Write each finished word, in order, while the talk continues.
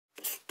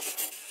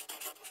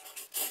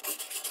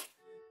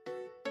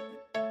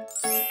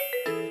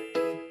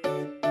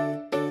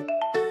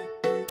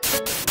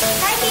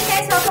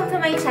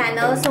my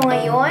channel. So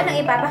ngayon, ang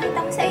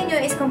ipapakita ko sa inyo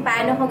is kung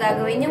paano ko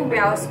gagawin yung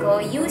brows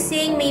ko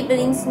using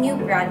Maybelline's new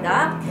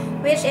product,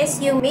 which is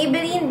yung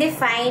Maybelline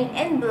Define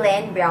and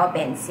Blend Brow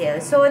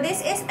Pencil. So this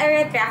is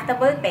a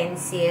retractable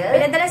pencil.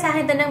 Pinadala sa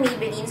akin ito ng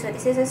Maybelline. So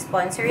this is a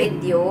sponsored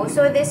video.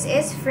 So this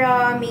is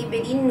from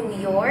Maybelline New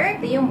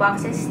York. Ito yung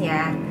boxes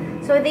niya.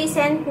 So they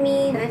sent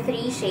me the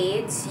 3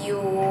 shades,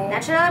 yung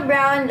natural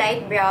brown,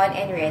 light brown,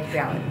 and red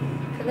brown.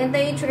 So ganito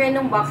yung tsura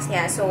ng box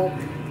niya. So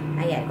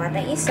ayan, kuha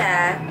tayong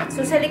isa.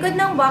 So, sa likod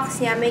ng box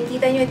niya, may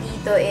kita nyo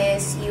dito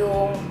is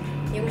yung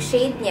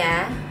shade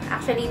niya.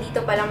 Actually,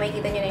 dito pa lang may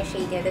kita nyo na yung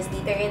shade niya. Tapos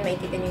dito rin may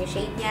kita nyo yung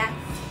shade niya.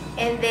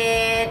 And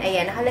then,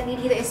 ayan,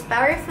 nakalagay dito is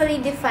powerfully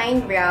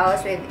defined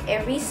brows with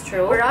every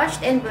stroke,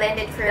 brushed and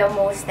blended for the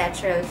most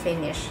natural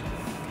finish.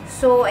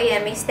 So,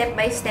 ayan, may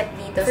step-by-step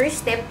dito.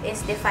 First step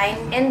is define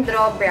and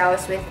draw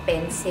brows with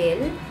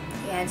pencil.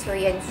 Ayan, so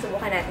yan,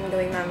 subukan natin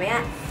gawin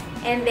mamaya.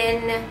 And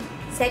then,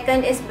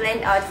 second is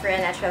blend out for a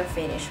natural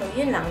finish. So,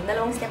 yun lang.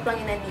 Dalawang step lang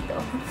yun nandito.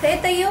 So,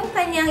 ito yung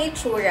kanyang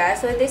itsura.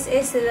 So, this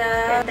is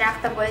the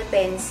retractable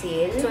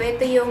pencil. So,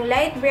 ito yung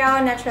light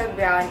brown, natural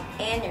brown,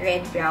 and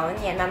red brown.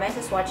 Yan, mamaya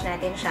sa swatch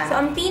natin siya. So,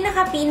 ang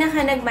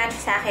pinaka nag-match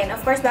sa akin, of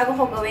course, bago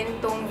ko gawin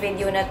tong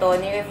video na to,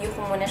 ni-review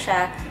ko muna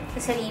siya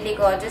sa sarili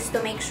ko just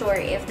to make sure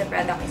if the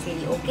product is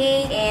really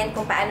okay and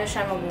kung paano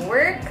siya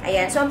mag-work.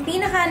 Ayan. So, ang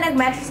pinaka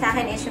nag-match sa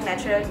akin is yung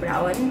natural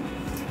brown.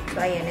 So,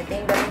 ayan. Ito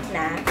yung gamit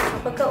na.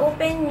 So,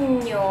 pagka-open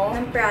nyo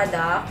ng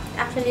product,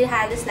 actually,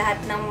 halos lahat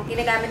ng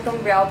ginagamit kong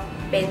brow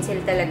pencil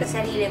talaga,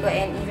 sarili ko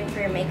and even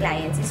for my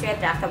clients, is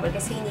retractable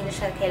kasi hindi na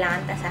siya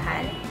kailangan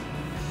tasahan.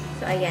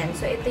 So, ayan.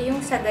 So, ito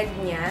yung sagad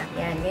niya.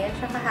 Ayan. Ganyan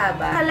siya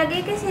kahaba.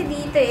 Kalagay kasi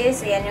dito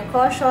is, ayan, yung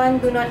caution,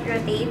 do not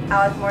rotate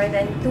out more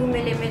than 2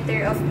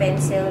 mm of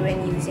pencil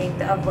when using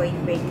to avoid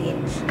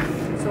breakage.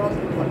 So,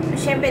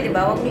 syempre,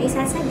 diba, huwag nyo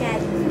isasagad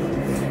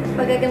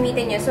pag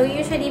gagamitin nyo. So,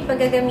 usually,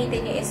 pag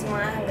gagamitin nyo is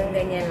mga hanggang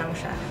ganyan lang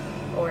siya.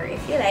 Or, if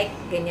you like,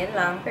 ganyan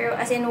lang. Pero,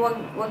 as in, wag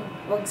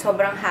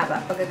sobrang haba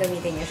pag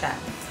gagamitin nyo siya.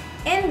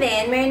 And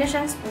then, meron na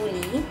siyang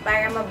spoolie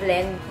para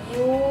ma-blend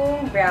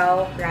yung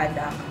brow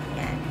product.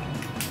 Ayan.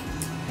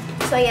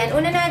 So, ayan.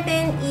 Una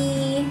natin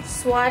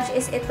i-swatch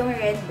is itong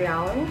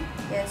red-brown.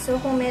 Ayan. So,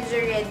 kung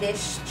medyo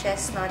reddish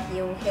chestnut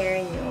yung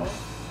hair nyo,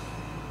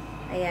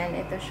 ayan,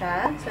 ito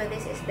siya. So,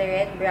 this is the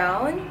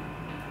red-brown.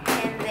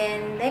 And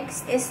then,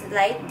 next is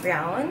light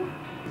brown.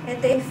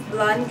 Ito if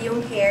blonde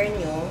yung hair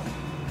nyo.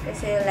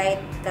 Kasi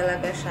light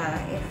talaga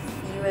siya if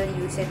you will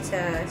use it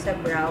sa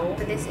brow.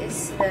 So, this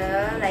is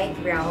the light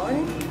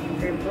brown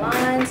for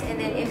blondes.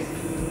 And then, if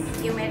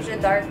yung medyo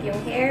dark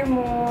yung hair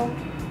mo,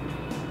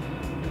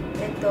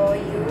 ito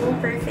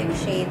yung perfect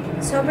shade.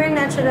 Sobrang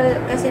natural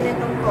kasi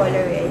nitong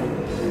color eh.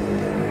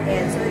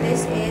 Ayan. So,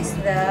 this is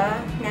the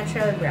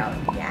natural brown.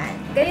 Yan.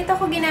 Ganito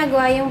ko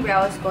ginagawa yung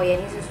brows ko.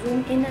 Yan.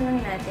 I-zoom in na lang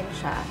natin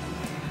siya.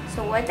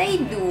 So, what I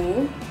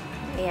do,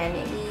 ayan,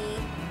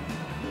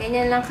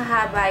 ganyan lang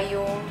kahaba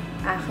yung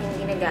aking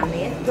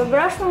ginagamit. So,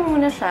 brush mo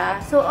muna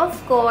siya. So, of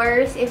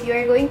course, if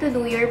you're going to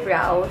do your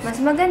brows, mas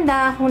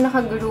maganda kung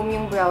naka-groom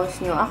yung brows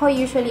nyo. Ako,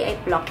 usually, I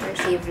pluck or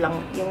shave lang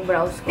yung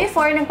brows ko.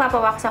 Before,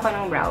 nagpapawax ako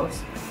ng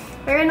brows.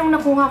 Pero nung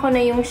nakuha ko na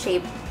yung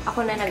shape,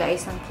 ako na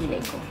nag-ayos ng kilay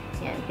ko.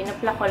 Yan,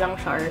 pinapluck ko lang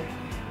siya or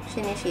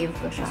sinishave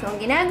ko siya. So, ang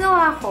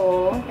ginagawa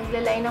ko,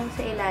 naglaline ako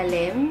sa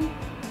ilalim.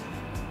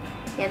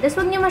 Yan,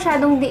 tapos huwag nyo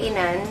masyadong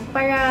diinan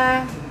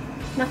para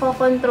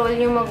nakokontrol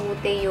nyo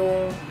mabuti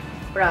yung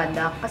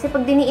product. Kasi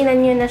pag diniinan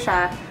nyo na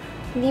siya,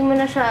 hindi mo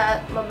na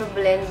siya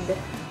mabablend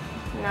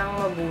ng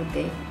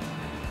mabuti.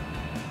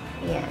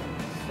 Yan.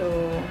 So,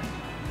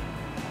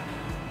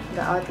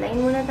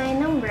 ga-outline muna tayo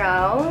ng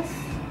brows.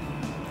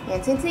 Yan.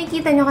 Since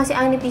nakikita nyo kasi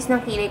ang nipis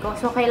ng kilay ko,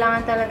 so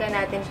kailangan talaga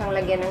natin siyang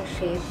lagyan ng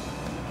shape.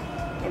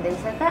 And then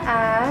sa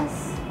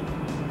taas,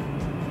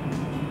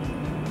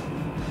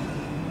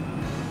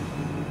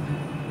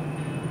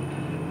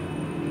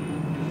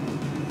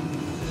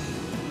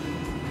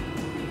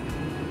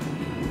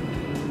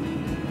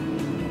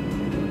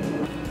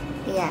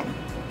 ayan.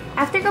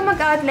 After ko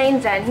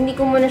mag-outline dyan, hindi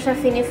ko muna siya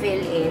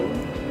fini-fill in.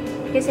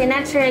 Kasi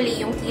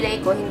naturally, yung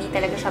kilay ko, hindi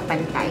talaga siya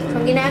pantay. So,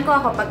 ang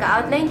ginagawa ko,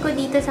 pagka-outline ko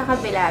dito sa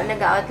kabila,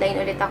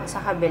 nag-outline ulit ako sa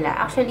kabila.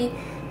 Actually,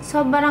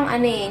 sobrang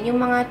ano yun, yung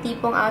mga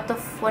tipong out of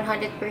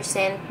 100%,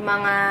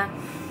 mga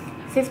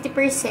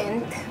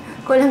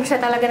 50% ko lang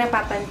siya talaga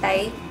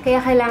napapantay.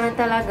 Kaya kailangan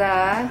talaga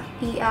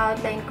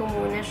i-outline ko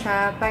muna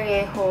siya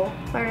pareho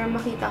para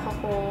makita ko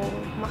kung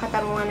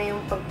makatamwa na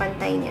yung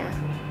pagpantay niya.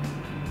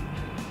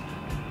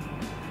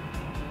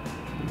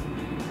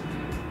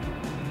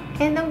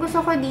 And ang gusto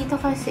ko dito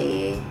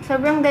kasi,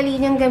 sobrang dali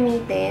niyang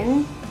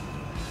gamitin.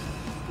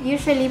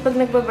 Usually, pag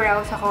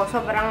nagbabrows ako,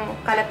 sobrang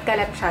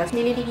kalat-kalat siya.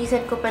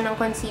 Nililinisan ko pa ng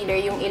concealer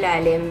yung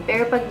ilalim.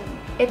 Pero pag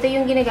ito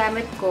yung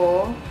ginagamit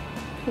ko,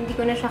 hindi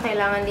ko na siya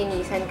kailangan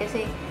linisan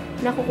kasi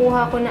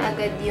nakukuha ko na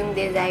agad yung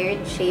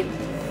desired shape.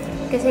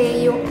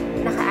 Kasi yung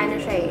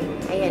nakaano siya eh.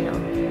 Ayan o.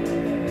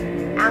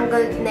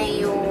 Angled na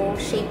yung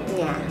shape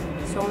niya.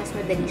 So, mas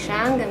madali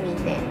siyang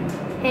gamitin.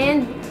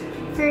 And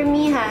for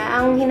me ha,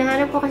 ang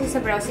hinahanap ko kasi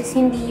sa brows is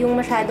hindi yung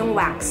masyadong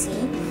waxy.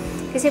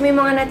 Kasi may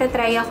mga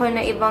natatry ako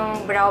na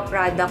ibang brow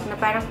product na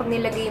parang pag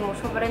nilagay mo,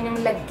 sobrang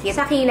niyang lagkit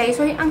sa kilay.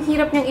 So, ang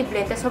hirap niyang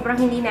i-blend. Sobrang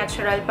hindi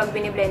natural pag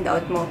biniblend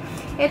out mo.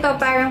 Ito,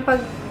 parang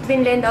pag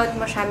binblend out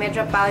mo siya,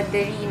 medyo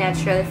powdery,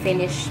 natural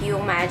finish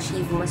yung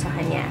ma-achieve mo sa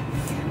kanya.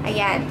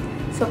 Ayan.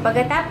 So,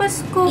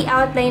 pagkatapos ko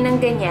i-outline ng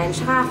ganyan,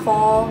 saka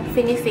ako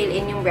fini-fill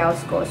in yung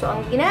brows ko. So,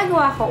 ang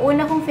ginagawa ko,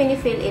 una kong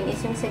fini-fill in is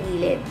yung sa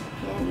gilid.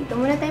 Ayan. Dito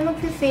muna tayo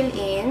mag-fill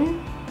in.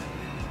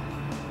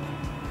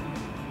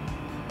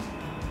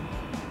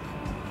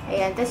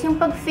 Ayan. Tapos yung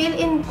pag-fill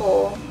in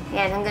ko,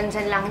 ayan, hanggang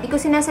dyan lang. Hindi ko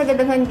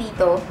sinasagadahan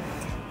dito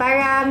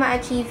para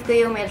ma-achieve ko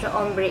yung medyo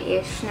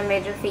ombre-ish na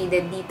medyo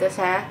faded dito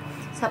sa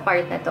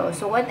part na to.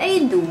 So, what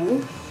I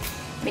do,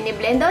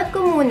 bini-blend out ko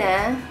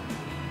muna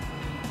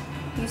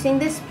using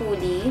this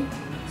spoolie.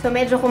 So,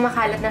 medyo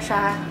kumakalat na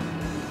siya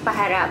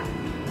paharap.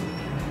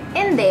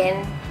 And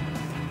then,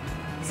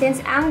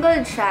 since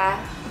angled siya,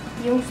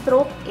 yung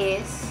stroke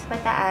is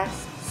pataas.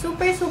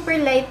 Super, super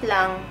light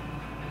lang.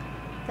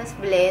 Tapos,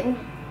 blend.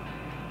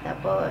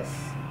 Tapos,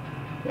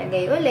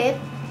 lagay ulit.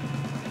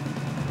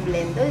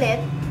 Blend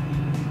ulit.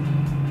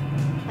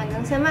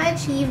 Hanggang sa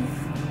ma-achieve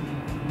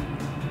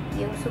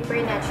yung super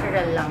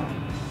natural lang.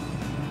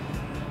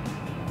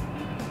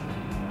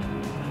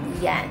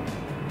 Yan.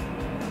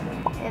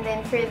 And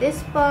then, for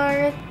this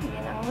part,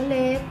 yan ang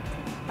ulit.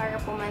 Para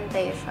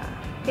pumantay siya.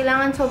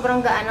 Kailangan sobrang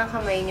gaan ang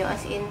kamay nyo.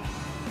 As in,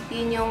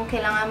 yun yung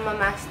kailangan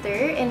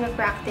ma-master and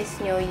ma-practice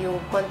nyo yung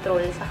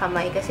control sa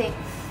kamay. Kasi,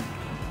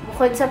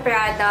 bukod sa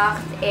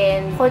product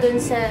and bukod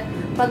dun sa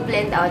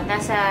pag-blend out,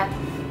 nasa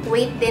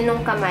weight din ng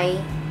kamay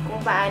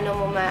kung paano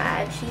mo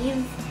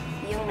ma-achieve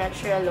yung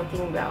natural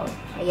looking brow.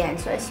 Ayan.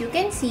 So, as you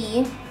can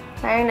see,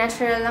 parang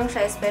natural lang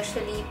siya,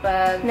 especially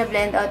pag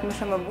na-blend out mo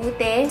siya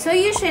mabuti. So,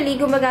 usually,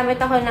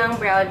 gumagamit ako ng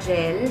brow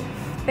gel.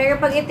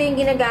 Pero pag ito yung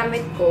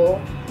ginagamit ko,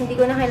 hindi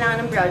ko na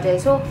kailangan ng brow gel.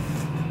 So,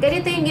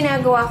 ganito yung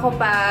ginagawa ko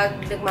pag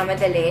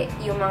nagmamadali,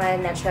 yung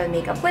mga natural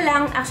makeup ko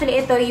lang. Actually,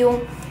 ito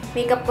yung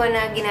makeup ko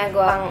na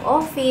ginagawa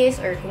pang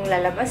office or kung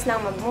lalabas lang,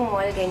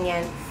 mag-mall,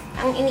 ganyan.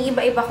 Ang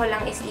iniiba-iba ko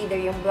lang is either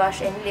yung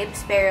blush and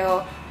lips,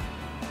 pero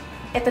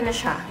ito na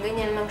siya.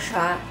 Ganyan lang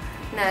siya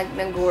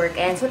nag-work.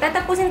 And so,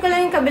 tatapusin ko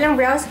lang yung kabilang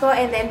brows ko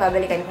and then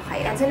babalikan ko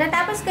kayo. And so,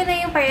 natapos ko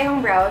na yung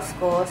parehong brows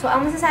ko. So,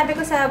 ang masasabi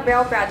ko sa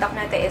brow product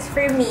na to is,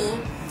 for me,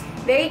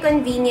 very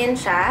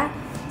convenient siya.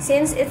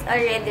 Since it's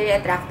already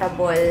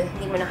retractable,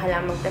 hindi mo na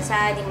kailangan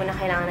magtasa, hindi mo na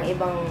kailangan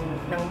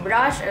ng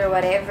brush or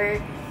whatever.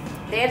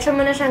 Diretso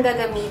mo na siyang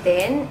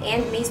gagamitin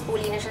and may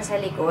spoolie na siya sa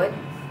likod.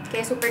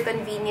 Kaya super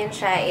convenient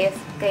siya if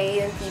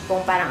kayo yung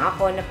tipong parang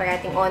ako na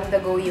parating on the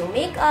go yung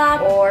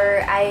makeup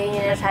or ayaw nyo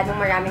na masyadong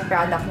maraming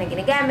product na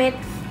ginagamit.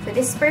 So,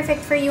 this is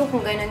perfect for you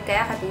kung ganun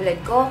kaya katulad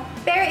ko.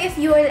 Pero if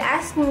you will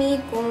ask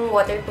me kung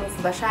waterproof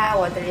ba siya,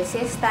 water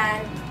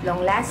resistant,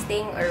 long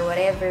lasting, or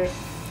whatever,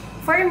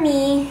 for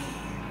me,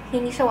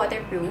 hindi siya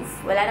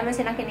waterproof. Wala naman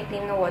silang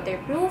kiniklaim na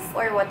waterproof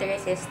or water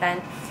resistant.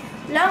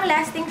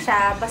 Long-lasting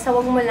siya, basta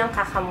wag mo lang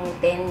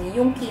kakamutin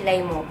yung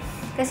kilay mo.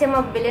 Kasi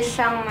mabilis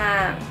siyang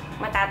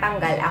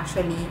matatanggal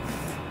actually.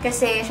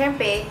 Kasi,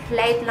 syempre,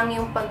 light lang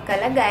yung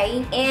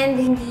pagkalagay and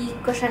hindi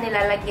ko siya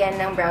nilalagyan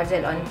ng brow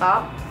gel on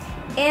top.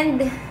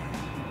 And,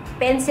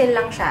 pencil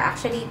lang siya.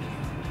 Actually,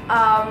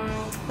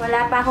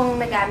 wala pa akong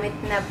nagamit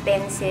na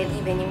pencil,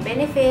 even yung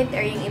Benefit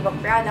or yung ibang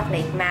product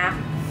like MAC,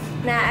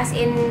 na as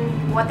in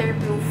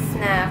waterproof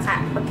na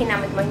pag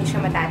kinamit mo hindi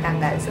siya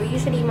matatanggal. So,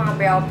 usually, mga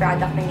brow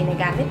product na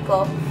ginagamit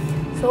ko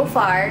so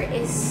far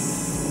is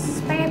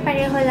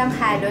pare-pareho lang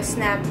halos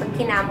na pag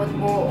kinamot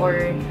mo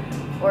or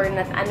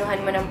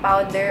nat-anuhan mo ng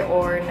powder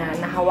or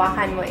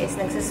nahawakan mo is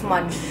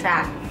nagsasmudge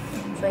siya.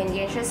 So,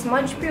 hindi rin siya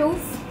smudge-proof.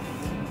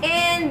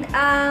 And,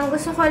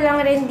 gusto ko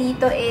lang rin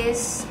dito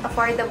is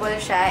affordable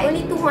siya.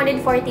 Only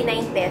 249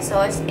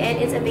 pesos and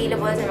it's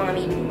available sa mga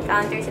Maybelline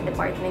counters sa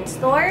department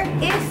store.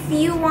 If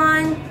you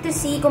want to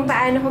see kung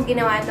paano ko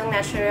ginawa itong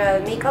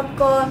natural makeup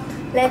ko,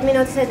 let me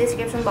know sa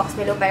description box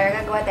below para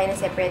gagawa tayo ng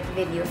separate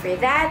video for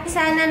that.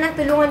 Sana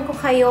natulungan ko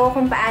kayo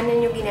kung paano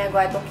nyo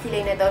ginagawa itong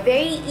kilay na to.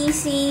 Very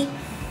easy,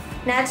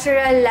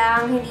 natural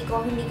lang, hindi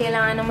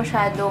kailangan na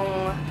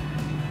masyadong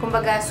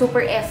kumbaga,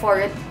 super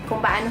effort kung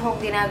paano ko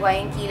ginagawa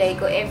yung kilay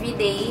ko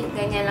everyday.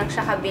 Ganyan lang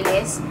siya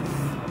kabilis.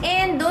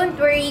 And don't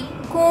worry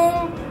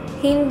kung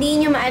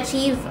hindi nyo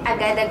ma-achieve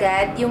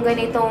agad-agad yung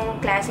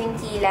ganitong klaseng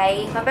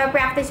kilay.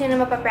 Mapapractice nyo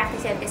na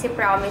mapapractice yan kasi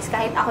promise,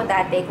 kahit ako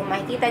dati, kung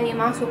makikita nyo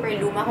yung mga super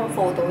luma kong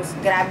photos,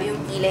 grabe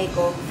yung kilay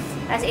ko.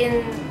 As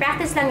in,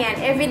 practice lang yan.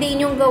 Everyday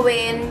nyong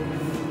gawin,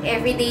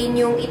 everyday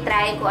nyong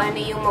itry kung ano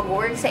yung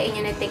mag-work sa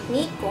inyo na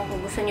technique. Kung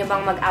gusto nyo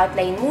bang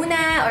mag-outline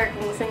muna or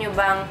kung gusto nyo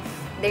bang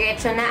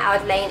diretso na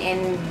outline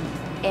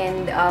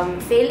and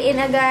fill in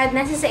agad.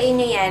 Nasa sa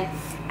inyo yan.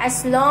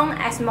 As long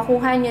as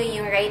makuha nyo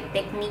yung right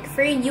technique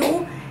for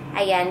you,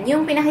 ayan,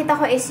 yung pinakita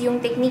ko is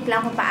yung technique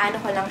lang kung paano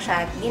ko lang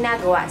siya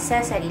ginagawa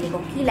sa sarili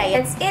kong kilay.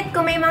 That's it.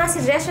 Kung may mga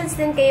suggestions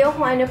din kayo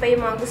kung ano pa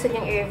yung mga gusto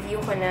nyong i-review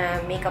ko na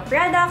makeup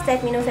products,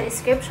 let me know sa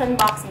description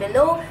box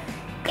below.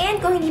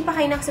 And kung hindi pa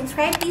kayo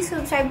nakasubscribe, please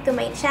subscribe to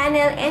my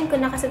channel. And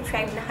kung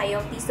nakasubscribe na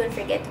kayo, please don't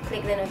forget to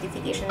click the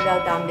notification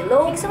bell down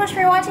below. Thanks so much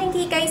for watching,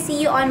 Kikay.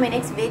 See you on my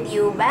next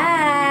video.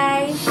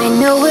 Bye! I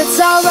know it's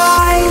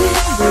alright,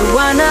 we're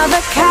one of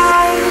a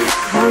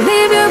kind.